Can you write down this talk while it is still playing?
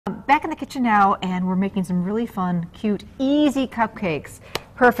Back in the kitchen now, and we're making some really fun, cute, easy cupcakes.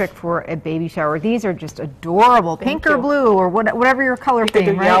 Perfect for a baby shower. These are just adorable, pink or blue or whatever your color theme,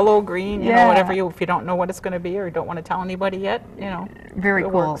 You could do yellow, green, you know, whatever if you don't know what it's going to be or you don't want to tell anybody yet, you know. Very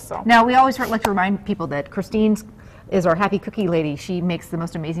cool. Works, so. Now, we always like to remind people that Christine's is our happy cookie lady. She makes the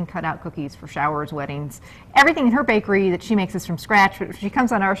most amazing cutout cookies for showers, weddings. Everything in her bakery that she makes is from scratch, but if she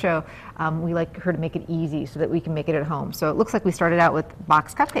comes on our show, we like her to make it easy so that we can make it at home. So it looks like we started out with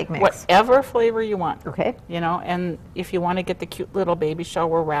box cupcake mix. Whatever flavor you want. Okay. You know, and if you want to get the cute little baby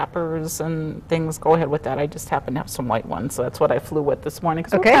shower wrappers and things, go ahead with that. I just happen to have some white ones, so that's what I flew with this morning.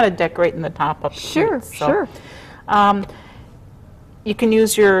 Because we're kind of decorating the top up. Sure, so, you can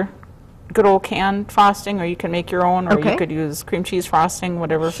use your good old canned frosting, or you can make your own, or you could use cream cheese frosting,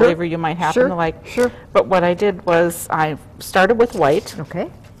 whatever flavor you might happen to like. But what I did was I started with white. Okay.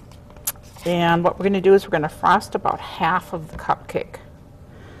 And what we're going to do is we're going to frost about half of the cupcake.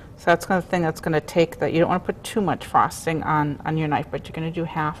 So that's the thing that's going to take that. You don't want to put too much frosting on your knife, but you're going to do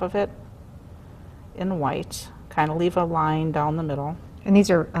half of it in white. Kind of leave a line down the middle. And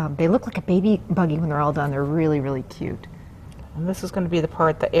these are, they look like a baby buggy when they're all done. They're really, really cute. And this is going to be the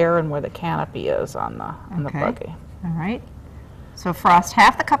part, the air and where the canopy is on the buggy. All right. So frost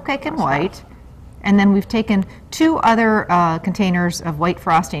half the cupcake in white. And then we've taken two other containers of white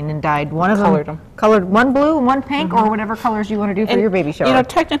frosting and dyed one of them. Colored one blue and one pink, or whatever colors you want to do for your baby shower. You know,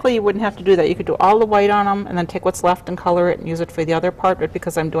 technically you wouldn't have to do that. You could do all the white on them and then take what's left and color it and use it for the other part. But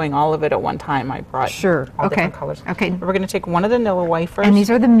because I'm doing all of it at one time, I brought all different colors. Okay. We're going to take one of the Nilla wafers. And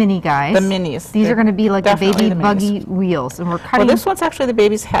these are the mini guys. The minis. These are going to be like the baby buggy wheels. And we're cutting. Well, this one's actually the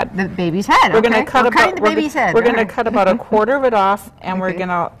baby's head. The baby's head. We're going to cut cutting the baby's head. We're going to cut about a quarter of it off, and we're going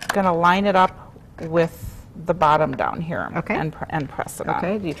to line it up with the bottom down here and press it on.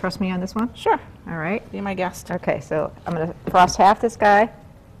 Okay, do you trust me on this one? Sure. All right. Be my guest. Okay, so I'm going to frost half this guy,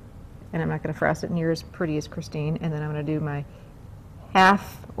 and I'm not going to frost it near as pretty as Christine, and then I'm going to do my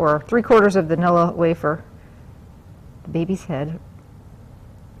half or 3/4 of the Nilla wafer, the baby's head,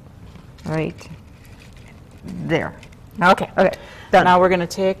 right there. Okay. Okay, done. Now we're going to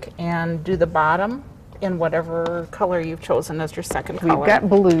take and do the bottom in whatever color you've chosen as your second color. We've got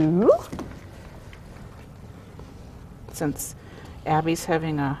blue. Since Abby's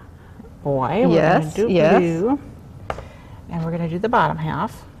having a boy, we're going to do blue. And we're going to do the bottom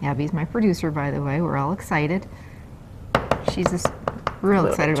half. Abby's my producer, by the way. We're all excited. She's just real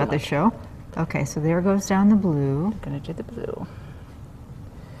excited about this show. Okay, so there goes down the blue. I'm going to do the blue.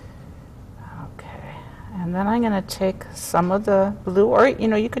 Okay. And then I'm going to take some of the blue, or, you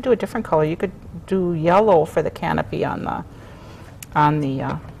know, you could do a different color. You could do yellow for the canopy on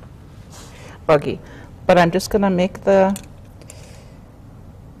the buggy. But I'm just going to make you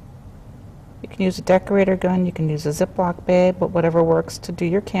can use a decorator gun, you can use a Ziploc bag, but whatever works to do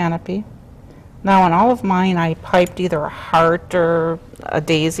your canopy. Now on all of mine I piped either a heart or a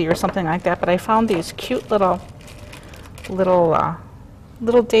daisy or something like that, but I found these cute little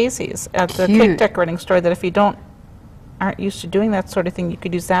daisies at the cake decorating store that if you aren't used to doing that sort of thing, you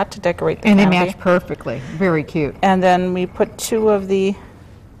could use that to decorate the canopy. And they match perfectly. Very cute. And then we put 2 of the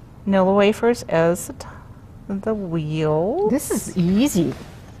Nilla wafers as the wheel. This is easy.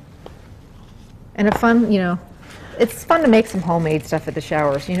 And a fun, you know, it's fun to make some homemade stuff at the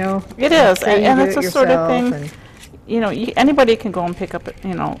showers, you know. It is, and it's the sort of thing, you know, anybody can go and pick up,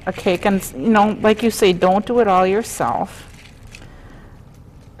 you know, a cake, and, you know, like you say, don't do it all yourself.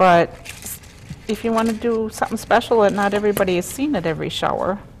 But if you want to do something special that not everybody has seen at every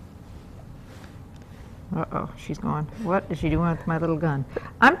shower. Uh-oh, she's going, what is she doing with my little gun?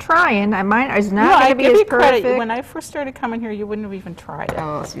 I'm trying. It's not going to be as perfect. Credit. When I first started coming here, you wouldn't have even tried it.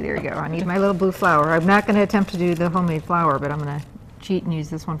 Oh, see, there you go. I need my little blue flower. I'm not going to attempt to do the homemade flower, but I'm going to cheat and use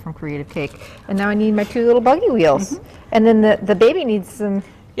this one from Creative Cake. And now I need my 2 little buggy wheels. And then the baby needs some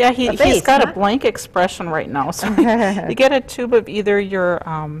he's got a blank expression right now. So you get a tube of either your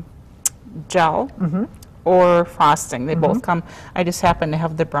gel or frosting. They both come. I just happen to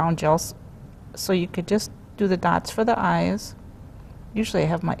have the brown gels. So you could just do the dots for the eyes. Usually I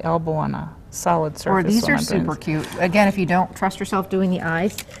have my elbow on a solid surface. Or these are super cute. Again, if you don't trust yourself doing the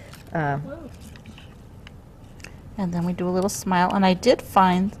eyes. And then we do a little smile. And I did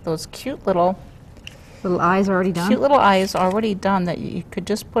find those cute little eyes already done? Cute little eyes already done that you could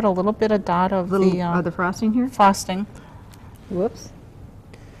just put a little bit of dot of the frosting here? Frosting. Whoops.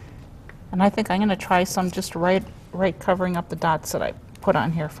 And I think I'm going to try some just right covering up the dots that I put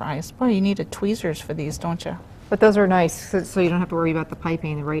on here for eyes. Boy, you needed tweezers for these, don't you? But those are nice, so you don't have to worry about the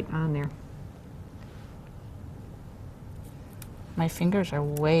piping right on there. My fingers are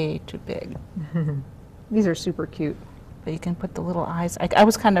way too big. These are super cute. But you can put the little eyes. I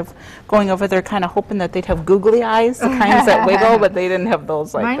was kind of going over there kind of hoping that they'd have googly eyes, the kinds that wiggle, but they didn't have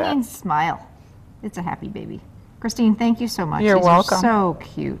those like Mine that. means smile. It's a happy baby. Christine, thank you so much. You're These welcome. Are so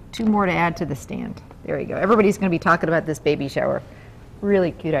cute. 2 more to add to the stand. There you go. Everybody's going to be talking about this baby shower.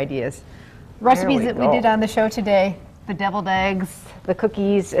 Really cute ideas. Recipes that we did on the show today, the deviled eggs, the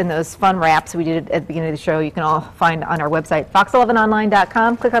cookies, and those fun wraps we did at the beginning of the show, you can all find on our website,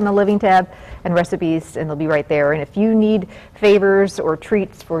 fox11online.com. Click on the Living tab and recipes, and they'll be right there. And if you need favors or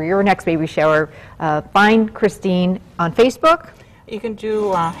treats for your next baby shower, find Christine on Facebook. You can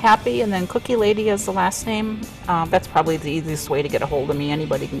do Happy and then Cookie Lady as the last name. That's probably the easiest way to get a hold of me.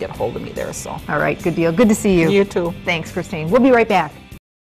 Anybody can get a hold of me there. So. All right, good deal. Good to see you. You too. Thanks, Christine. We'll be right back.